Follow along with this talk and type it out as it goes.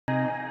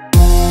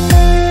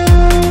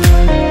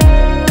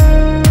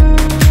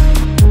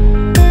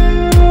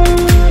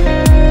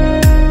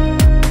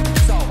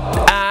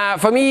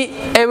for me,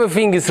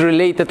 everything is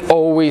related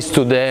always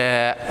to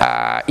the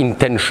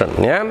intention.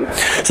 Yeah.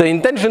 So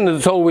intention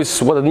is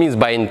always what it means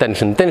by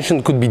intention.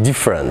 Intention could be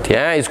different.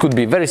 Yeah. It could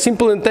be very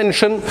simple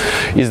intention.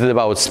 Is it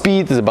about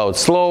speed? Is it about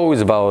slow? Is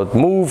it about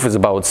move? Is it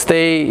about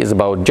stay? Is it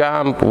about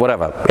jump?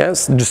 Whatever.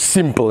 Yes. Just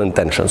simple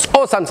intentions.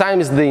 Or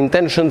sometimes the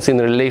intentions in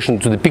relation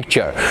to the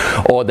picture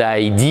or the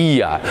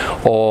idea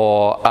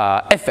or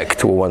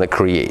effect we want to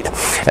create.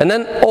 And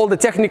then all the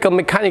technical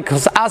mechanical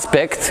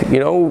aspects, you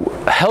know,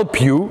 help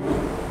you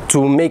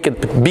to make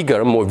it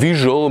bigger, more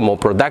visual, more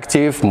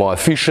productive, more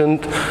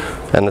efficient,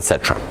 and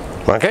etc.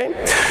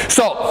 Okay?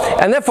 So,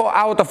 and therefore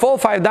out of all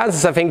 5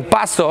 dances, I think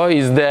Paso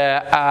is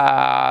the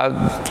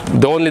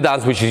only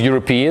dance which is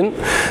European,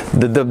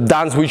 the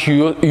dance which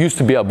used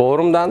to be a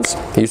ballroom dance,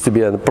 used to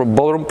be a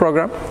ballroom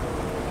program.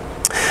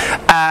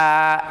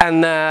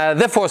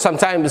 Therefore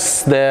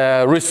sometimes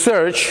the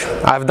research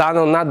I've done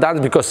on that dance,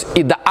 because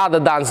the other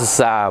dances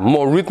are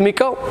more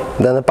rhythmical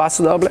than the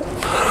Paso Doble.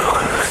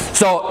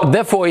 So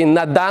therefore in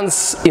that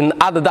dance, in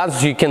other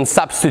dances you can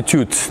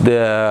substitute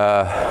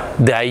the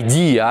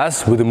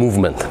ideas with the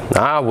movement,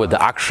 with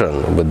the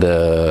action, with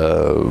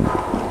the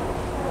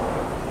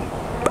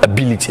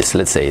abilities,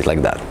 let's say it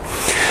like that.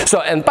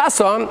 So in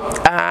Paso,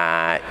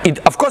 it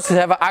of course it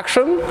have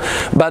action,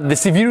 but the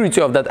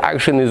severity of that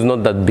action is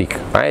not that big,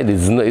 right?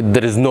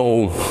 There is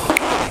no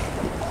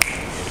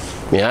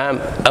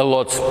a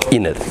lot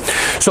in it.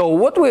 So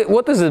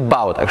what is it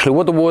about actually?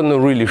 What do we want to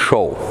really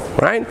show,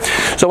 right?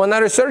 So when I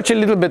researched a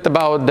little bit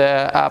about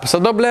the Paso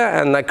Doble,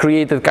 and I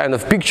created kind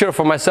of picture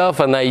for myself,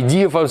 an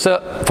idea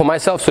for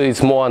myself, so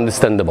it's more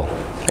understandable.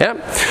 Yeah.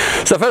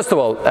 So first of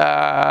all,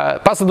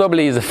 Paso Doble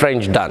is a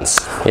French dance.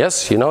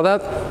 Yes, you know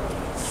that.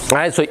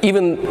 Right, so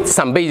even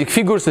some basic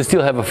figures, they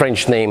still have a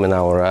French name in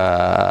our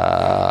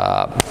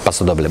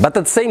Paso Doble. But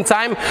at the same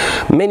time,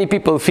 many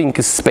people think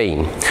it's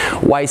Spain.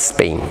 Why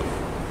Spain?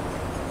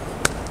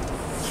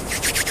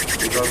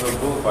 Because of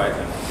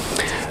bullfighting.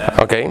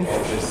 Okay.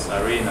 This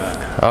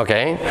arena.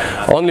 Okay.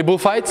 Only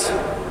bullfights?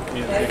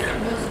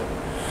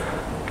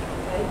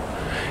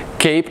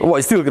 Cape. Well,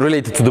 it's still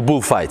related to the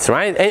bullfights,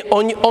 right?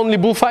 Only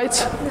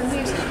bullfights?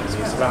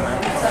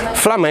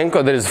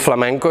 Flamenco, there is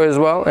flamenco as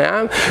well.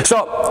 Yeah.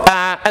 So,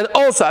 and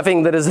also I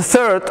think there is a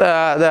third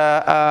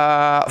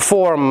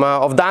form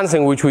of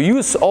dancing which we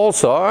use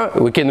also.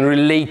 We can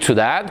relate to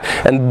that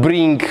and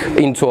bring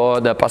into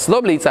the Paso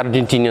Doble. It's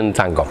Argentinian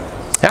tango.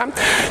 Yeah?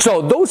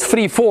 So those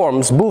 3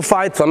 forms,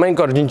 bullfight,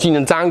 flamenco,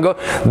 Argentinian tango,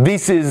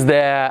 this is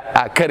the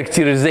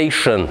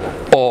characterization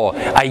or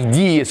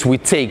ideas we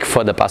take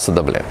for the Paso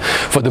Doble.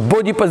 For the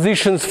body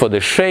positions, for the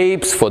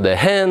shapes, for the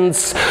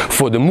hands,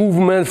 for the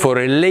movement, for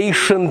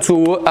relation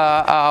to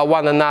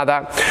one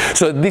another.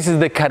 So this is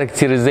the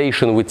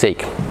characterization we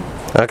take.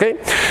 Okay,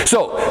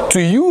 so to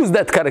use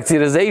that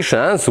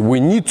characterization, so we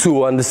need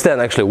to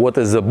understand actually what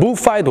is a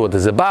bullfight, what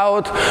is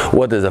about,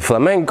 what is a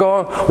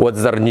flamenco, what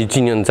is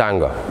Argentinian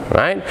tango,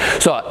 right?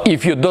 So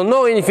if you don't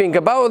know anything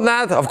about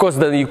that, of course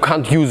then you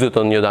can't use it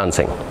on your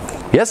dancing.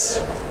 Yes?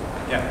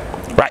 Yeah.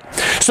 Right.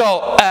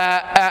 So,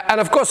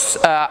 and of course,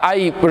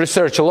 I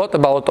research a lot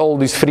about all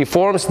these 3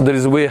 forms.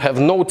 We have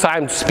no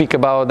time to speak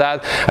about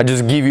that. I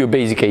just give you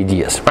basic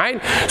ideas,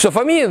 right? So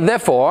for me,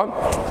 therefore,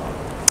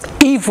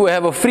 if we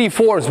have 3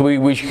 forms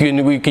which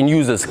we can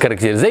use as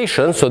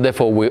characterization, so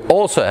therefore we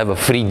also have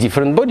 3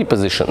 different body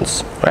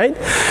positions, right?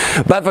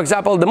 But for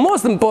example, the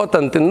most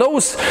important in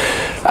those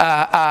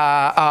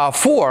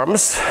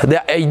forms,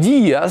 the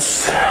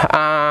ideas,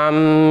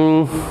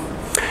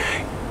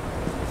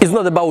 it's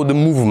not about the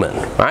movement,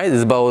 right?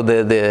 It's about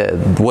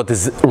what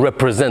is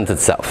represent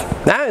itself.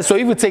 So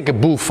if we take a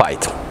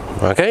bullfight,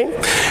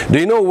 okay, do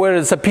you know where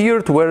it's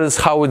appeared,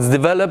 how it's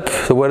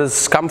developed, where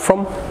it's come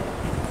from?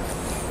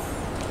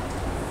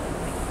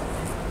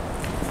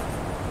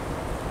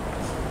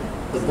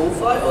 The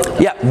bullfight or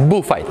the... Yeah,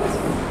 bullfight.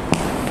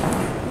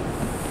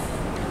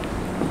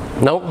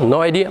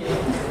 No idea?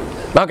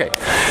 Okay,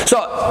 so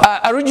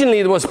originally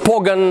it was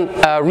pagan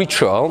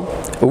ritual,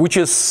 which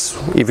is,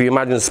 if you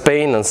imagine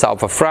Spain and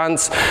south of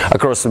France,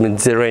 across the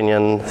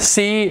Mediterranean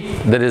Sea,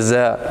 there is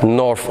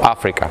North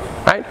Africa,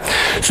 right?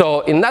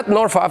 So in that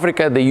North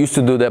Africa they used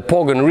to do the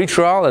pagan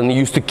ritual and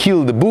used to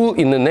kill the bull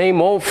in the name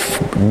of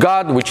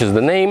God, which is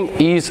the name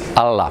is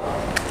Allah.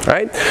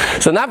 Right?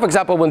 So now, for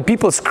example, when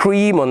people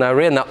scream on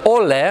arena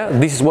ole,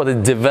 this is what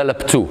it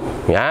developed to.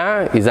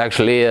 Yeah, it's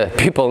actually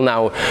people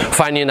now,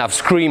 funny enough,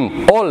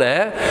 scream ole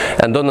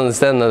and don't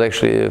understand that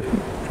actually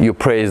you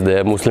praise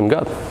the Muslim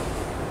God.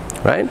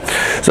 Right?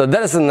 So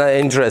that is an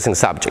interesting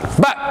subject.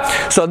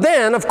 But so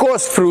then, of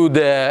course, through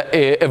the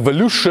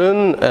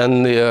evolution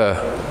and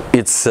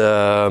it's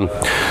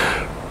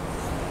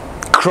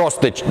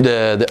crossed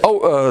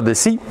the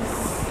sea.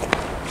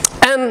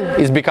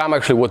 And it's become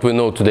actually what we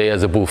know today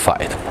as a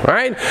bullfight,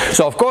 right?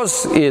 So of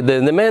course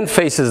the man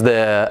faces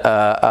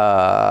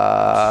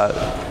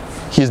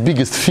his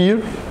biggest fear,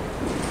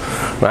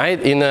 right?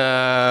 In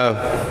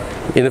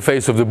the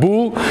face of the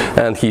bull,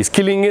 and he's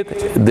killing it.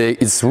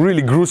 It's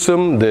really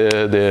gruesome.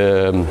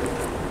 The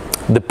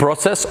the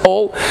process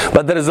all,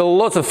 but there is a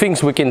lot of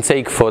things we can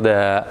take for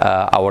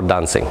our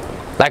dancing.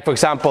 Like for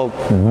example,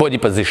 body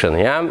position.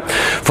 Yeah.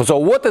 So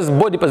what does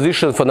body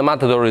position for the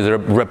matador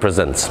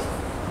represents?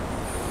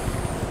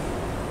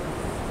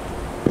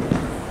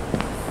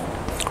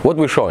 What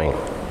we're showing?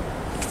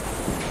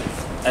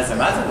 As a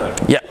matador?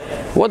 Yeah.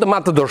 What the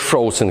matador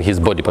shows in his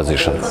body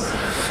position?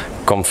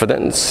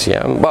 Confidence.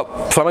 Yeah. Well,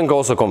 flamenco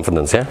also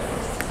confidence. Yeah.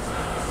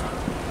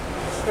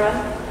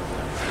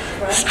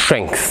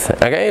 Strength.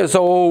 Okay.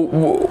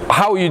 So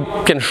how you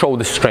can show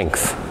the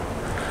strength?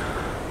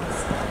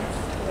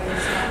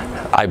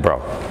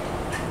 Eyebrow.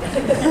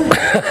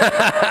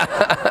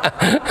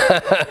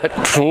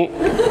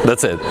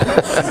 That's it.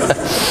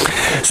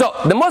 So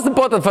the most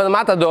important for the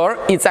matador,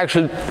 it's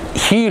actually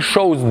he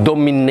shows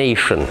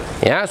domination.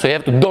 Yeah, so you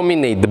have to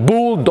dominate the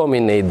bull,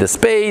 dominate the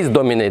space,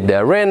 dominate the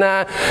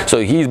arena. So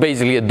he's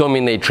basically a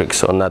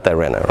dominatrix on that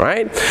arena,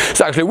 right?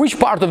 So actually, which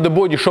part of the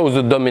body shows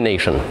the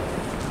domination?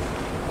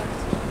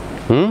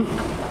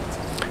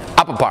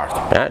 Upper part,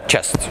 yeah,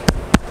 chest.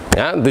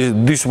 Yeah,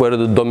 this is where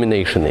the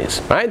domination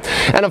is, right?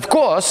 And of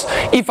course,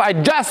 if I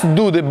just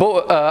do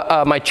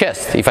my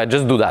chest, if I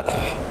just do that,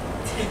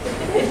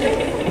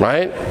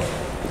 right?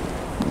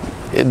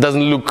 It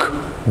doesn't look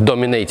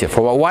dominative.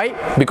 Why?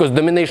 Because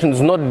domination is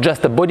not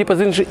just a body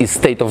position, it's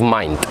state of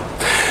mind.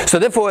 So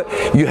therefore,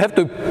 you have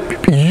to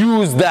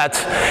use that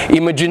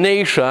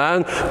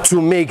imagination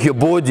to make your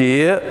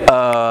body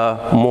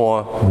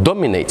more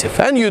dominative.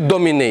 And you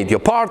dominate your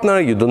partner,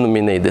 you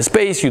dominate the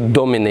space, you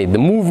dominate the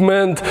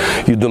movement,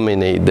 you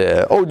dominate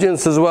the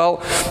audience as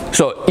well.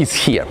 So it's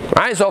here,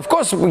 right? So of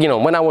course, you know,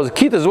 when I was a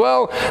kid as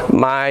well,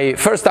 my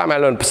first time I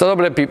learned Paso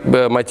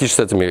Doble, my teacher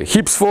said to me,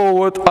 hips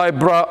forward,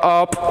 eyebrow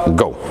up,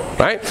 go,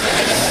 right?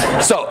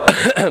 So,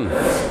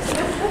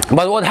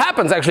 but what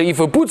happens actually, if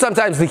we put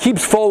sometimes the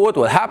hips forward,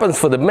 what happens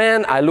for the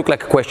man, I look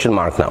like a question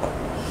mark now.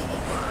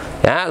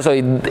 Yeah, so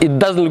it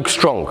doesn't look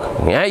strong,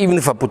 yeah, even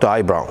if I put an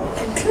eyebrow,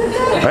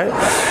 right?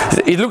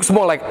 It looks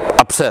more like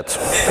upset,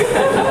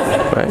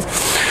 right?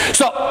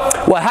 So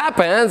what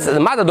happens, the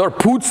matador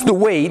puts the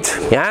weight,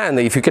 yeah, and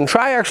if you can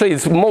try, actually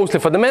it's mostly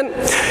for the men,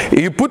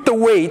 you put the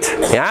weight,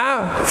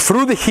 yeah,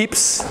 through the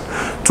hips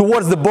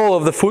towards the ball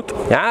of the foot,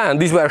 yeah,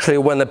 and this is actually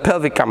when the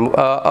pelvic comes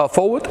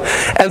forward,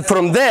 and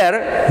from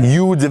there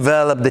you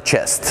develop the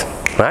chest,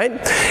 right?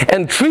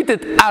 And treat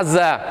it as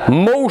a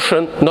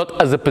motion,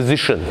 not as a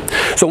position.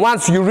 So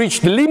once you reach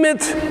the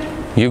limit,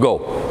 you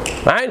go,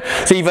 right?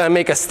 So if I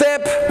make a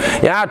step,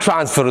 yeah,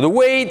 transfer the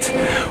weight,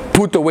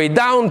 put the weight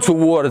down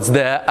towards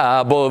the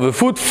ball of the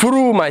foot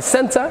through my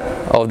center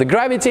of the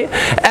gravity,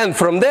 and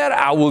from there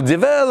I will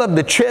develop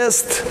the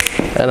chest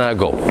and I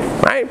go,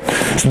 right?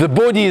 So the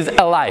body is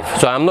alive,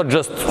 so I'm not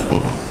just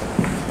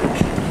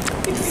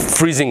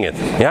freezing it,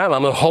 yeah,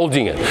 I'm not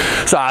holding it.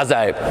 So as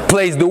I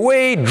place the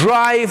weight,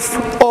 drive,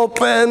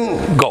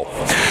 open, go.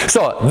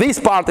 So this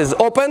part is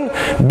open.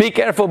 Be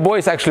careful,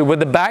 boys, actually with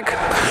the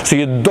back, so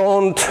you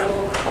don't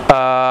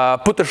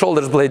put the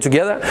shoulders blade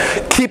together.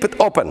 Keep it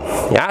open,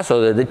 yeah,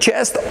 so that the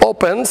chest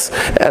opens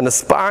and the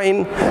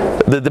spine,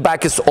 the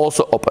back is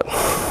also open,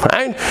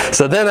 right?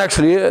 So then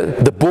actually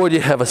the body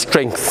have a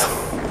strength.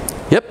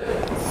 Yep,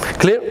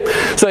 clear?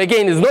 So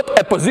again, it's not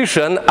a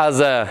position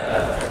as a,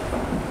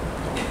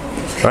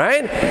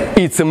 right?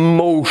 It's a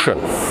motion.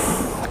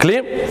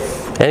 Clear?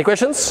 Any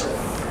questions?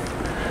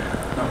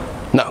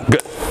 No,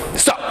 good.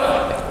 So,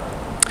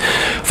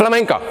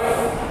 flamenco,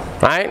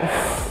 right?